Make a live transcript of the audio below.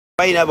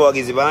Baina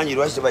abawagizi bangi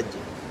lwaki tebajja?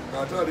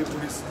 Atali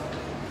police.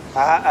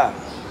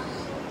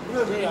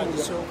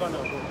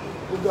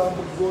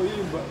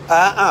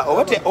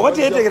 Oba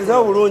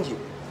teyetegerezawo bulungi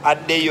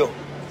addeyo.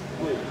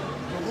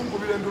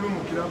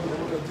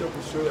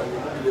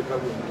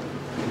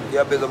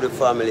 Yeah, big up the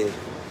family,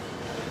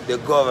 the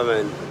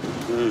government.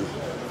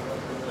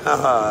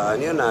 Haha,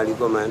 you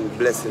know, man,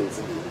 blessings.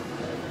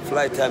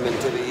 Flight time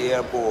into the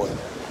airport.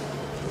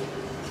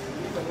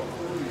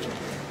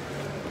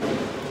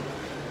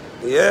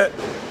 Yeah.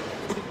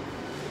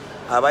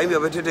 Abaimbi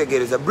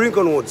abatetegereza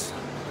Brinkon Woods.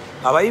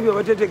 Abaimbi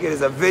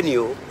abatetegereza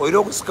venue, or you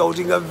know,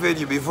 scouting a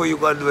venue before you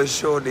go to a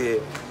show there.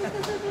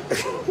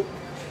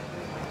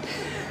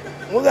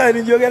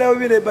 Mugani jogera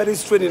ubire but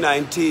it's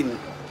 2019.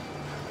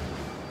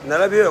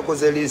 Nalabyo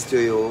yakoze list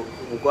yo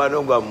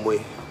mukwano gwammwe.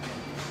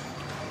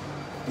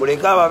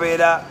 Muleka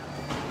ababeera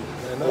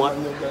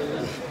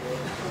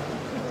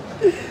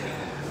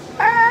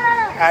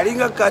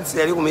alinga cuts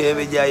yali ku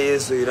mirembe gya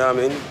Yesu, you know what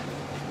I mean?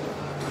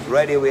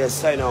 Right here we are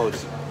sign out.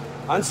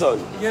 Anson.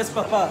 Yes,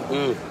 Papa.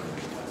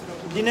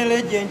 Dine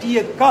legend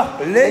yekka.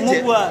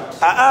 Legend.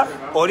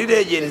 Oli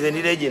legend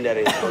and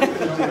legendary.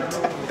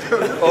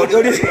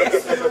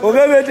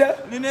 Ogabeta.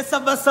 Nine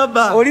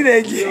saba. Oli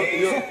legend.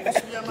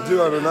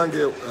 Ndiwa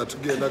nange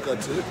atugenda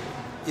kati.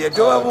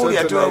 Yatwabuli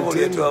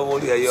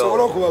yo.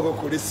 Sobola okuba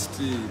ku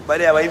list.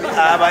 Bali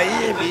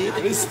abayimbi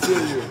List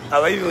yo.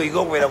 Abayimbi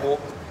igongwera ku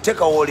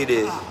take a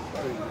holiday.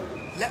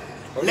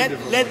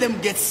 Let them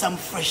get some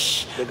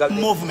fresh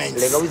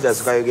movements. Lega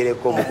wizards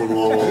kayogereko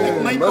mukulu.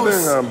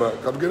 Ngamba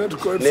kabugenda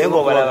tukole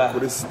ku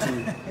list.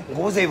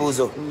 Ngubuze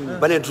ibuzo.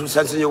 Bane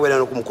tusansinyo kwera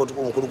no kumukoto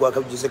kumukulu kwa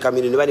kabujuse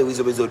kamini ne bane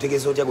wizo bezo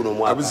tegese otya guno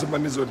mwaka.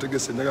 Abizimanizo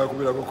tegese nyaga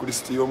kubirako ku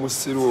list yo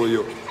musiru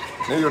oyo.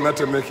 Neyo not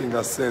making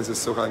a sense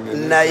so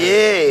kangene.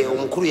 Naye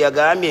omukulu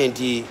yagambye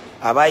nti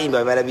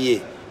abayimba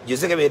balabye.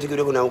 Jose Kamini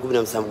tikire ku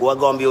 17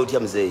 gwagambye otya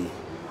mzeyi.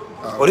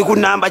 Oli ku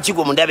namba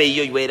kiko mundabe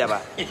iyo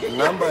yweraba.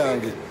 Namba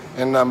yange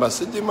enamba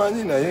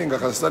sijimanyi naye nga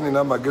kasani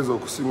n'amagezi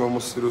okusinga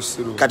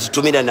omusirusiru. Kati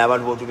tumira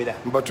n'abantu botumira.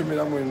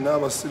 Mbatumira mwe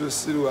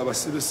n'abasirusiru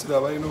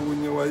abalina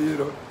obunye wa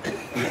yero.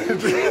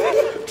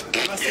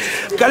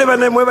 Kale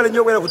bana mwebale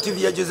nnyo kwera ku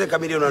TV ya Jose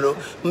Chameleone ono.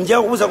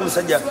 Mjja kubuza ku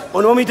musajja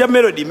ono omuyita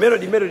Melody.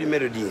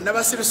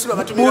 N'abasirusiru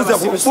abatumira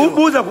abasirusiru.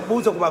 Buuza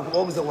ku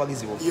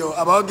bagizi bo. Yo,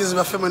 abawagizi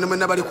baffe mwe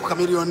nabali ku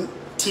Chameleone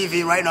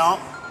TV right now.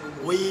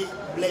 We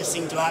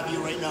blessing to have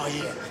you right now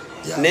here.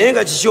 Naye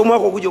nga kiki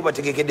omwaka ogujja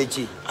obategekedde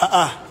ki?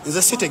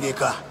 Nze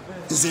sitegeka.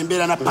 Nze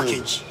mbeera na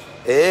package.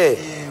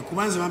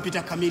 Kubanze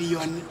bampita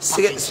Chameleone.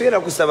 Sigera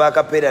kusaba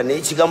akapera ne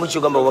ekigambo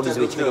kyogamba abawagizi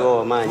bekirwa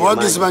wamaanyi.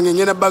 Abawagizi bange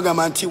ngenda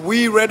bagamba nti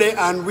we ready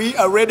and we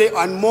are ready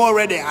and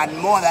more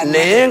than.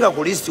 Naye nga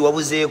ku list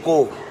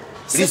wabuzeeko.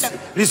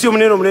 List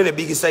omunene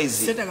big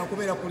size. Setaka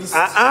kubeera ku list.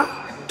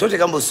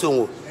 Toteka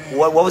mbusungu.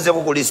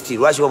 Wabuzeeko ku list.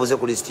 Lwaki wabuze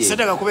ku list?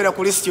 Setaka kubeera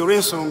ku list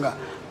olw'ensonga.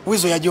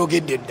 Wizo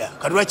yajogedde dda.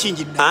 Kadwa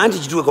kinjidda. Anti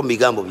kituweko mu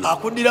bigambo byo.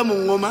 Akudira mu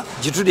ngoma.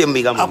 Gitudde mu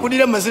bigambo.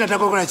 Akudira mu mazina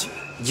takola ki?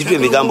 Gitudde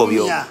mu bigambo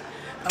byo.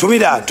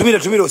 Tumira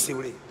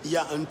osibule.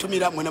 Yeah,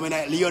 ntumira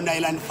mwena Leon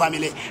Island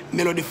family,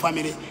 Melody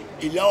family,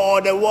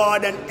 Lord the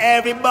world and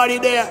everybody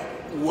there.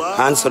 Wow.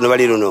 Hanson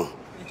bali luno.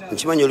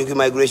 Nkimanyi oli ku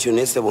migration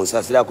nesebo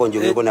nsasirako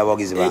njogereko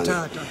n'abawagizi bange.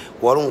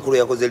 Wali omukulu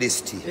yakoze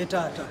list.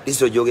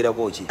 List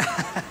ojogerako ki?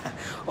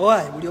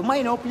 Owaye buli omu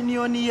alina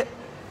opinion ye.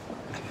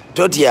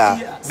 Totya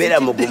bera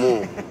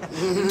mugumu.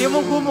 Ndi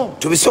mugumu.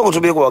 Tubisoko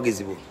tubire ku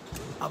bawagizi bo.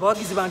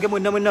 Abawagizi bange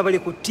mwenna bali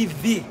ku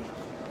TV.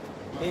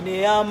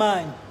 Ene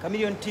y'amaanyi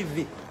Chameleone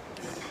TV.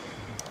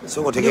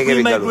 Soko tegeke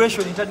bigalo.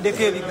 Immigration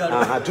itaddeko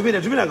ebigalo.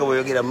 Tumira nga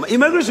boyogera.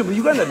 Immigration mu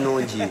Uganda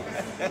nongi.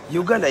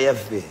 Uganda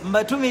yaffe.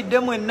 Mbatumidde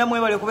mwenna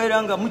mwebale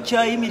kubeera nga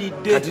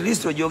mukyayimiridde. Kati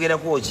list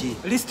ojogerako ki?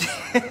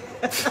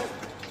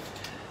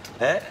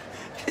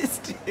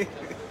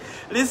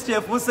 List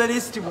efuuse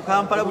list mu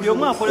Kampala buli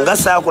omu akola. Nga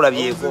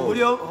saakulabyeko.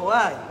 Buli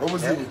owaay.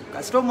 Obuzibu.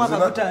 Kasita omwaka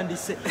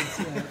gutandise.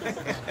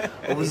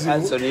 Obuzibu.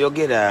 Anson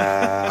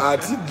yogera.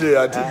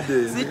 Atidde.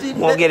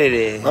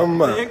 Mwogerere.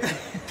 Mama.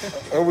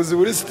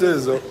 Obuzibu list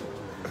ezo.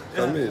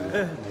 Kamere.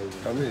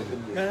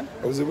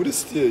 Obuzibu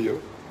list eyo.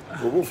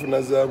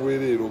 Obufuna za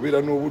bwerero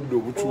obeera n'obudde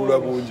obutuula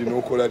bungi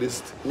n'okola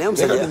list. Naye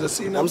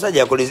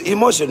omusajja akola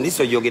emotion list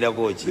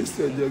ojogerako ki? List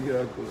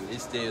ojogerako.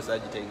 List eyo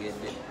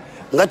sagitegedde.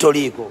 Nga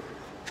toliiko.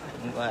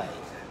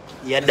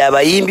 Yadde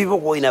abayimbi bo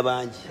kwoyina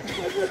bangi.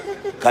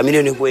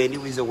 Chameleone kwendi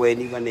wizo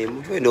kwendi kane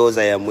mutwe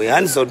ndowooza yammwe.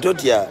 Hanson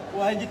totya.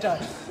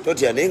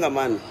 Totya naye nga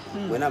mani.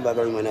 Mwena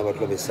mbagala mwena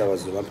abatulobe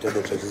essaawazo bampita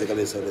Dr. Jose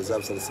Chameleone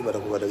zaabusala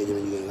batakubatageje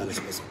menyigenga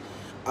spesa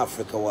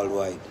Africa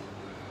worldwide.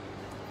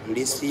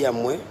 List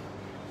yammwe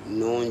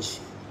nungi.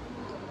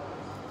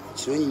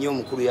 Kirungi nnyo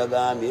omukulu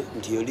yagambye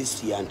nti yo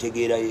list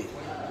yantegeera ye.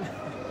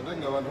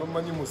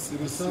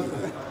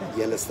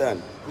 You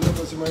understand?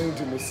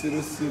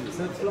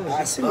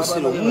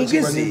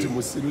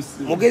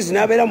 Mugezi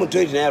n'abeera mu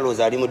toilet naye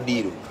alowooza ali mu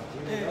ddiiro.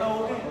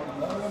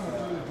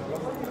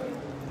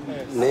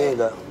 Naye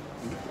nga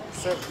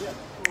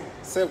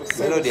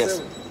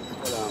Melodious.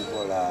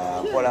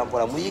 Pola,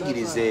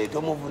 muyigirize,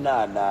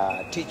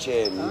 tomuvunana, teach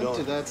him. You know?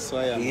 That's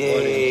why I'm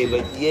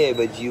calling Yeah,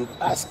 but you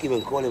ask him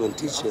and call him and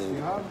teach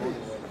him.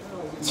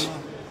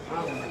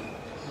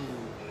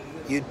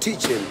 You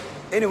teach him.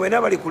 Anyway,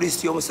 nobody could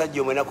list you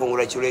mwena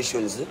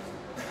congratulations.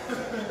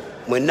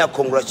 Mwena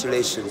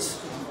congratulations.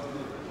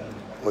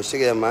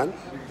 Oshige man.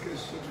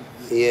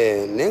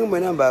 Yeah, nenga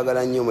mwena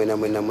mbagala nnyo mwena.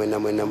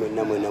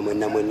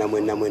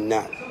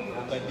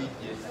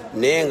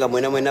 Nenga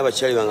mwena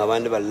bachali banga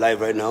bande ba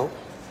live right now.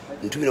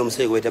 Ntumira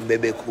omusajja gweta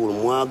Bebe Cool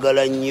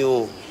mwagala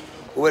nnyo.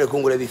 Webale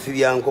kungula bifi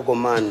bya nkoko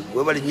man.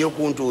 Webale nnyo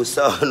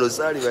kuntuusa wano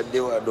sali badde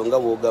wadonga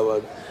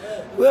bwogaba.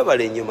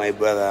 Webale nnyo my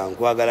brother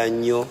nkwagala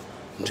nnyo.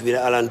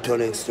 Ntumira Alan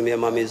Tonex, ntumira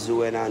Mami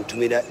Zuwena,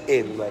 ntumira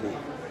everybody.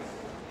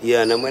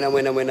 Yeah, na mwena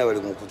bali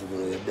kumukutu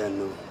kuno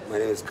yadano. My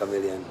name is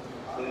Chameleone.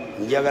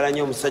 Njagala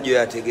nnyo omusajja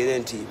oyo ategeere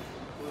nti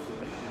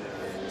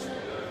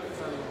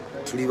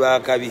tuli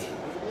baakabi.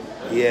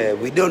 Yeah,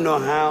 we don't know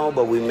how,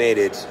 but we made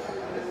it.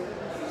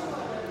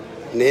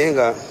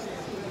 Nenga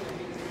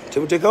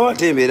temutekawo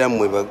ate embeera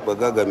mmwe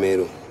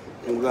bagagamero.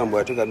 Mugamba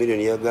ate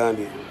Chameleone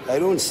yagambye. I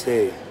don't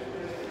say.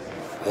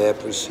 I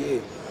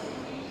appreciate.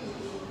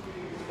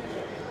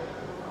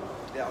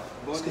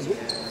 Excuse me?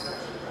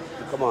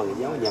 Come on,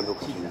 nyambe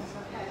kuchina.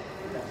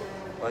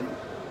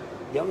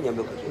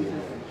 Nyambe kuchina.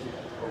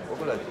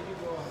 Okola.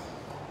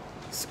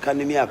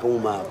 Sikani myaka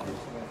umako.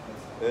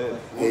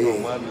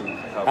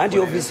 Anti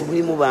office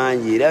mulimu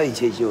bangi era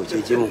ikyekyo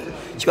kyekimu.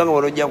 Kibanga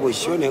walojja ku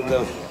show ne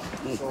ga.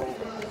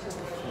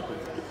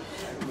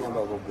 Nyamba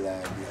ko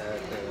blood.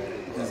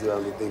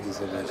 Thank you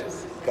so much.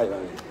 Thank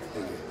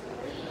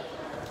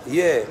you.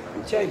 Yeah,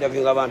 mchaida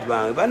vinga abantu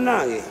bange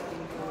banange.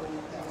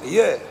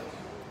 Yeah.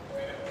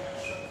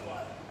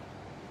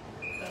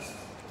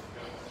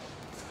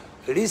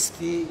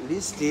 List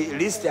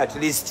at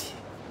least.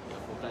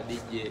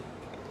 DJ.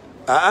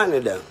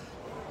 Neda.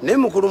 Ne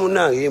mukulu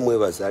munange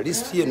yemwebaza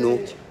list ye no.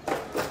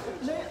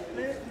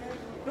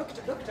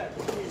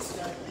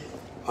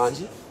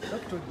 Anji?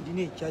 Doctor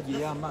dine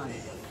charge ya mani.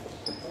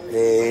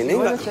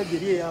 Nenga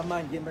charge ya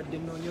mani mbadde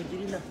nonyo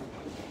girina.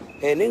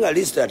 Nenga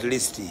list at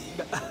least.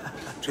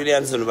 Tuli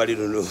Anderson bali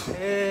no.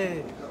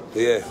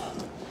 Yeah.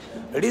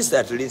 List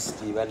at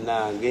least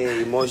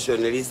banange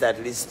emotion list at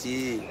least.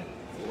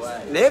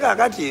 Nega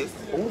kati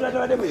omuntu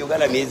atwade mu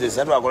Uganda miezi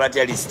 3 akola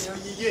tia list.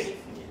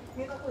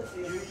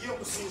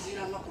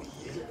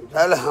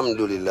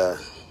 Alhamdulillah.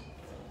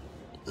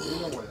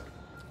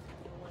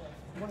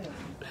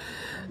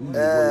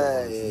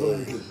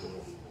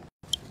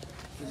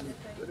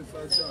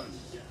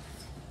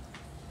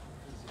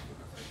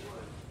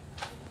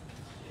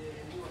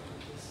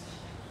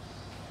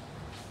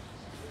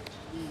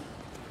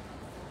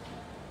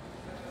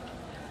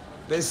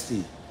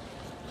 Besti.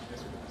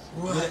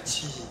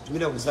 Wachi.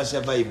 Tumira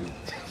kusasha vibe.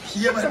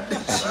 Yabadde.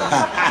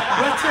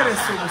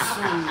 Wachereso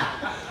musuni.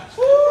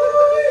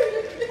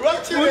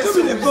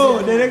 Tumire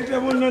go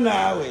director muno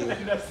nawe.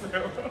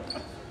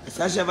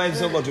 Sasha vibe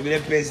soko tumire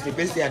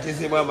Besti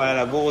atese bwa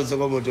malala go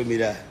soko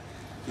mutumira.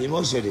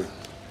 Emotion.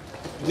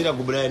 Tumira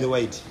ku Brian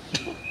White.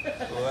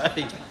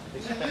 Why?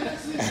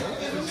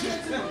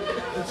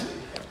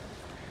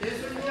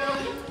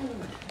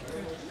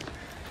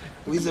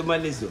 With the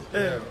manizo.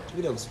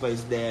 Tumira ku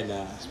Spice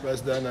Diana.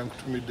 Spice Diana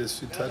nkutumidde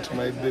sweetheart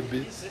my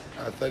baby.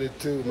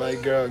 32 my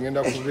girl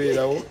ngenda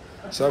kubeerawo.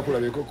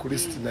 Sakulabeko ku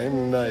list naye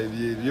munaye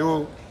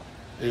byebyo.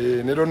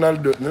 Ne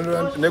Ronaldo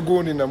ne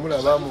gundi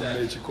namulaba mu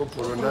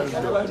ekikopo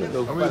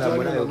Ronaldo.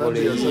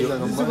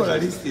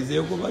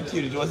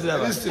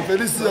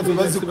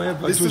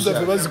 List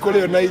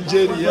bazikoleyo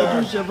Nigeria.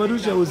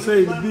 Badusha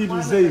Hussein bin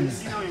Hussein.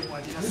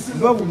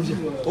 Mbagumje.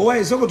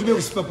 Owaye soko tumye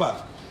ku Papa.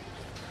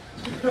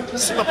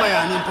 Si papa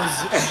yani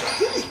mpozi.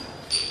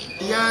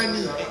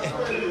 Yani.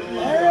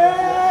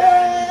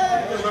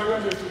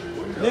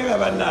 Nega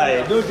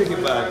banaye, don't take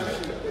it back.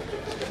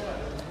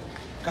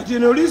 Kati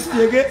eno list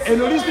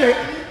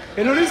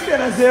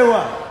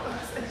nazewa.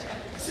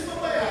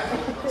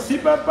 Si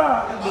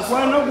papa,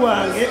 mukwano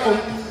gwange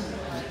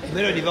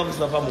Mero diva ku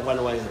papa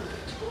mukwano wange.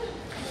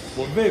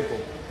 Mubeko.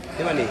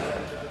 Ebane.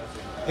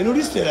 Eno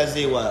list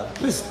nazewa.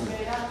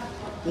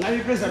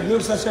 Ngali pesa bino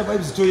Sasha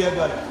vibes to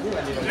yagala.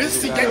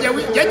 List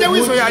jaja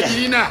wizo ya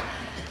jirina.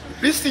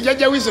 List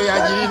jaja wizo ya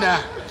jirina.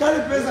 Kale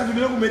pesa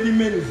bino ku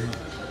medimeni.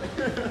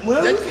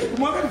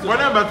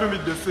 Wana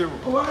batumidde sebo.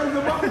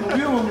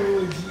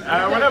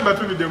 Wana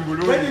batumidde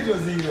mbulu.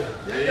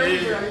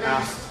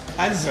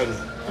 Anson.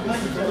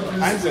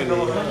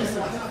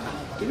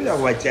 Kibira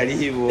wachali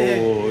hivo.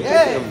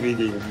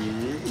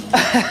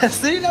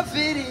 Sirina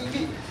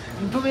feeling.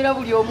 Ntumira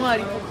buli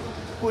omwali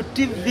ku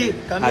TV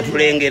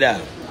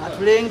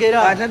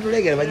Atulengera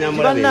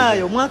banyamula be.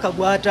 Banayo mwaka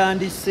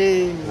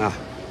gwatandise.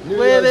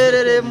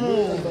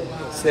 Webereremu.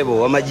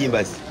 Sebo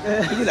wamajimbazi.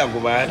 Kibira ku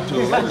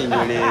bantu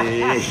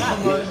banyinyole.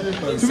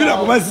 Kibira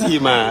ku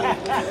basima.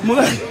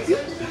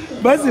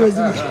 Basi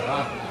bazima.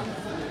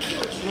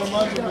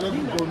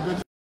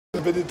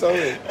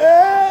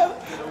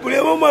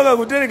 Buli mwaka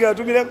kutereka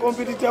atumira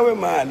competitor we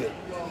mane.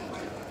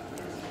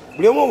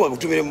 buli omu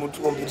akutumire mu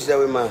kompyuta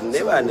we man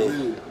ne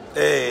bane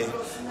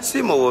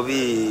si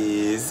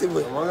mubi si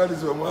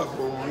amagaliza omwaka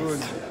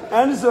omulungi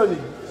Anthony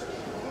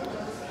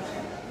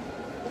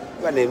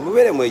bane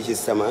mubere mu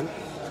ekisa man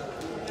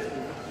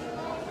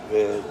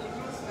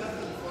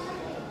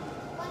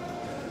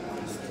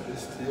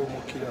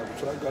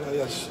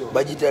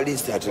Bagita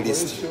list at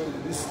least.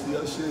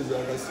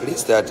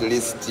 List at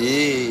least.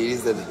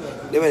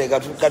 Nebane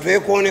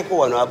katwekoneko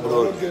wano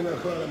abroad.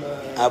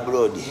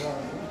 Abroad.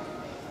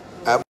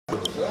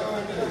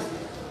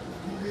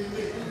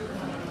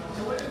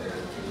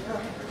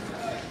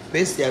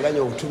 Best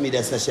yaganya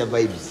okutumira Sasha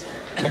vibes.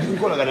 Kati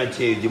nkola kana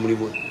cheji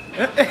mulibo.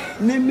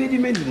 Ne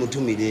mediment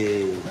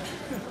mutumire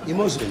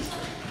emotions.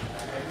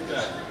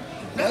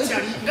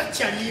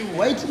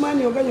 White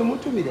man yaganya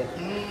mutumira.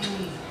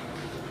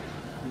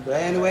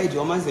 Brian White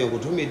omanze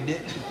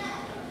kutumidde.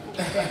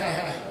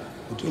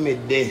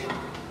 Kutumidde.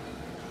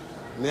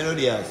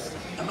 Melodious.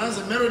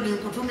 Amanze melody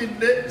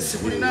kutumidde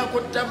sikulinako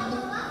tabu.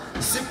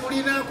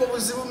 Sikulinako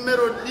buzibu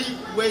melody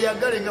we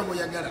yagale nga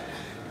boyagala.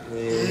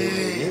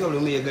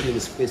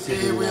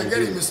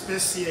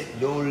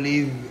 Don't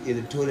live in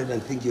the toilet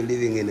and think you're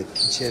living in a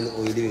kitchen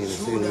or you're living in a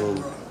sitting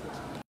room.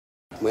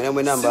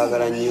 Mwena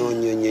mbagala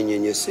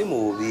nyo si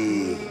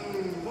mubi.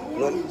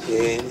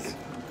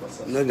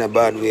 Not in a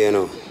bad way, you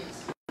know.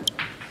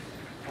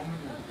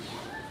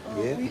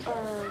 Yeah.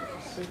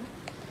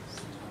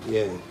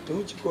 Yeah.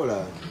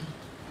 Temuchikola.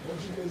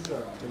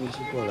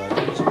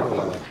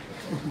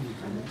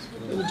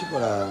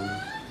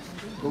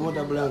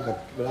 Promota Blanca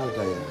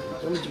ya.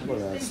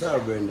 Temuchikola. Sarah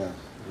Brenda.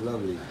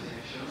 Lovely.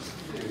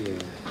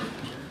 Yeah.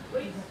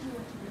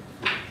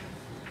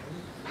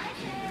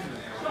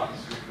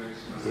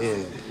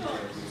 Yeah.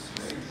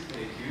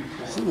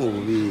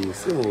 Simubi.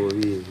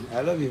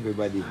 I love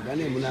everybody. My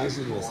name is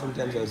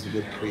sometimes I was a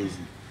bit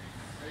crazy.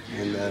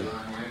 And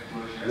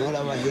not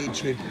our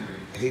hatred,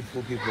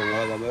 hateful people.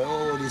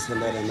 Oh, this and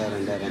that and that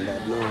and that and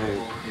that. No.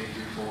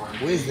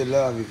 Where's the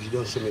love if you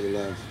don't show me the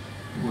love?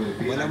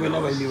 Whenever I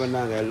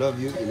love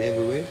you in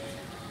every way.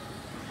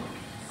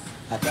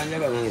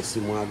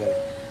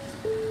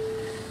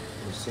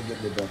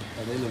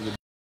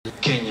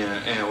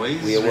 Kenya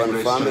Airways we are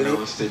one family.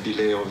 Announced the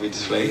delay of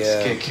its flights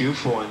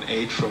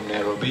KQ418 from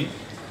Nairobi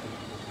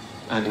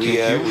and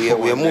we are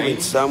moving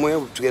somewhere.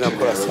 We're gonna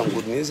call us some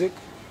good music.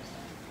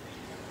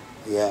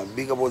 Yeah,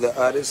 big about the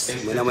artists.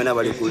 Mwena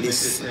bali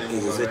kulisi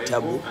is a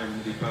taboo.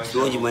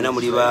 Sonji mwena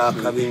muliba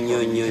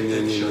kabinyo nyo.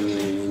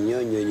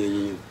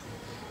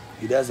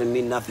 It doesn't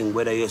mean nothing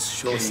whether your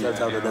show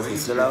sells out or doesn't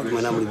sell out.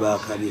 Mwena muliba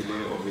kabi.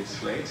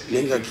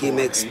 Lenga Kim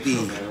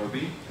XP.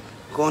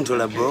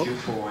 Controller bro.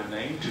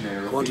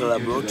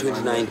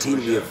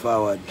 2019 we are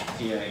forward.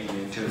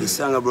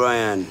 Isanga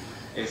Brian.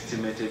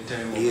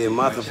 Yeah,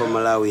 Martha from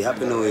Malawi.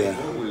 Happy New Year.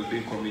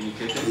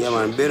 Yeah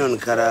man, Benon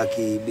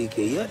Karaki BK.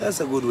 Yeah, that's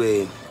a good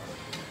way.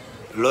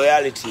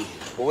 Loyalty.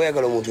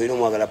 Owegala omuntu ino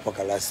mwagala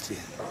paka last.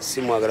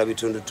 Si mwagala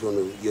bitundu.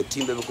 Your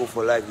team Bebe Cool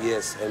for life,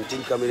 yes. And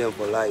team Chameleone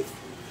for life.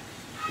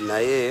 Na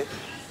ye.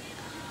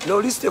 No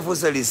list for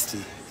list.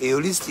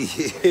 List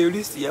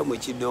ya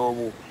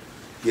mchidomu.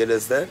 You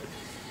understand?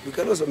 We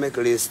can also make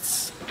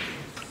lists.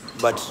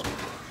 But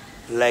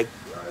like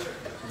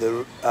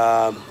the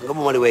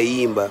ngabo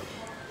we yimba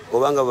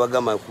obanga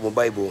bagama ku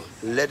Bible,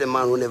 let a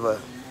man who never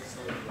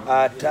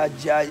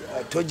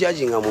to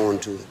judging a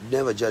muntu,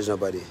 never judge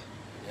nobody.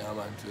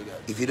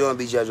 If you don't want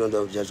to be judged,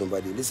 don't judge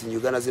nobody. Listen,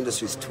 Uganda's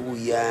industry is too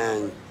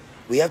young.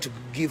 We have to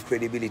give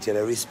credibility, and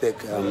I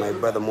respect my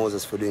brother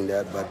Moses for doing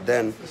that. But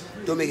then,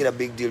 don't make it a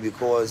big deal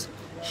because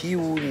he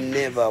who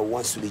never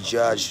wants to be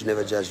judged should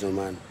never judge no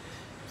man.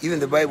 Even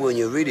the Bible, when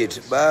you read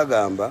it,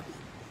 Bagamba,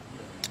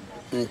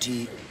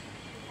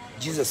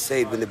 Jesus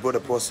said when they brought a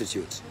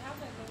prostitute,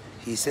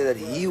 he said that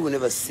he who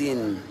never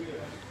sinned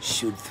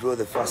should throw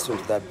the first stone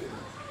to that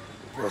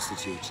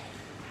prostitute.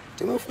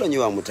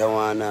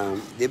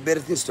 The better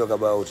things to talk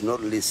about,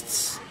 not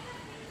lists.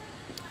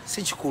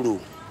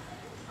 Sichikuru.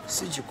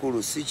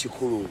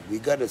 We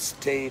got a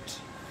state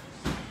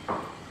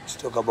to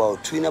talk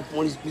about. Twin up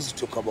money to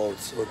talk about.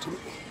 So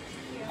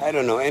I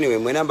don't know. Anyway,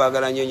 when I'm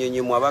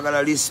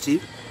bagala list,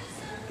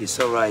 it's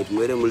alright.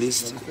 When I'm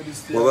list,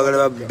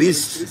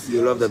 beast,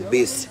 you love the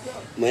beast.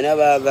 When I'm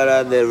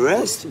bagala the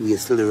rest, we are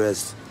still the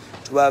rest.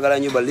 But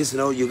listen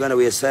out, Uganda,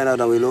 we are signing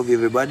out and we love you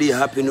everybody.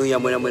 Happy New Year,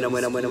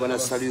 when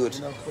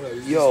salute.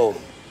 Yo.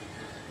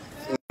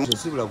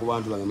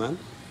 Man.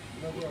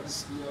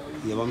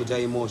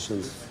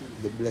 Emotions,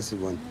 the blessed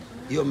one.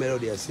 Your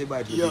melody, I say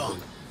bye to people.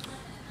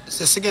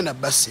 Sesigenda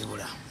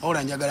basibula.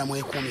 Ola njagala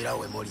mwekumira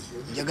we moli.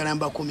 Njagala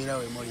mbakumira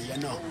we moli. You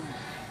know.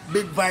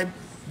 Big vibe,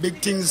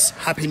 big things.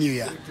 Happy New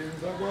Year.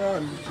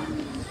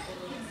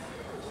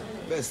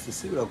 Best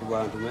sibula ku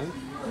bantu, man.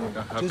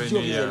 Happy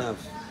New Year.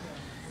 Enough.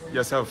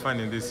 Just have fun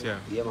in this year.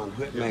 Yeah, man.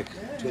 Great Mac.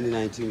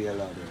 2019 we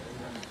allowed it.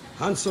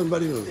 Hanson,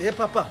 buddy. Hey,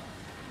 Papa.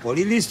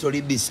 Only list or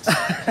the beast?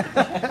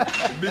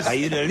 Are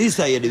you the list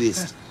or are you the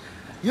beast?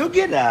 You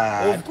get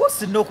that. Of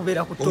course, no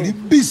kubera kuto. Only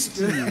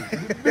beast.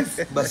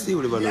 But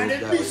still, we don't know.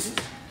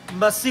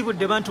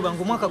 mbasibudde bantu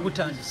bange omwaka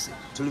gutandise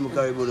tuli mu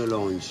Caribbean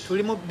Lounge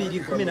tuli mu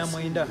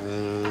 2019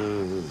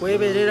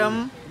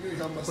 webereramu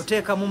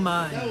kuteekamu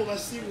maanyi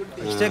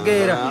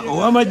kitegeera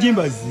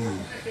owamajimbazi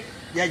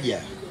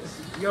jaja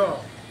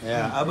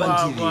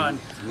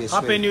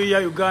Happy New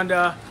Year,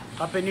 Uganda.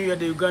 Happy New Year,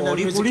 the Uganda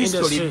music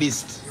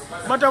industry.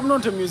 But I'm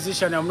not a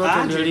musician, I'm not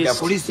on the list.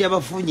 Police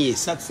yabafunye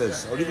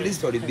success. Oli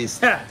list oli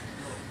beast.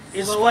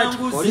 It's quite,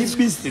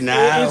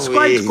 it's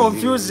quite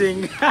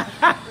confusing.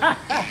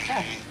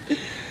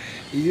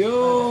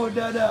 Yo,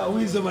 dada,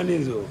 Weasel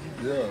Manezo.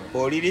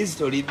 Oli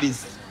list oli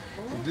beast.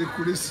 Ndi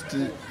ku list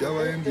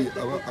y'abayimbi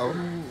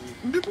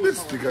ndi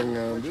list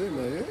kangambe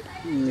naye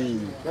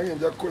nange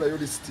nja kukolayo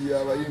list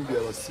y'abayimbi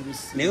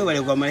abasirisi naye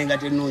bali kwa malenga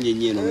tenunye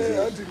nyeno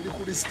ati ndi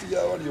ku list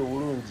y'abali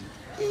obulungi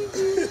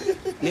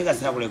nenga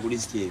sakule ku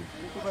list yeyo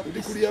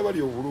ndi kuli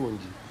abali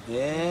obulungi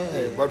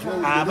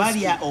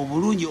abali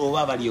obulungi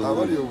oba abali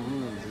obulungi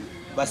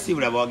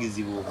basibula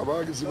abawagizi bo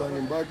abawagizi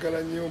bange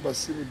mbagala nnyo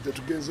basibudde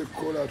tugenze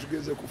kukola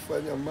tugenze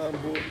kufanya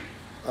mambo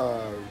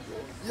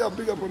yeah,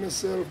 big up on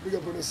yourself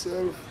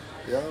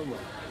yeah man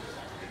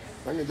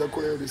nange nja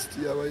kukolayo list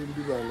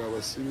y'abayimbi bange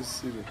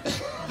abasirusiru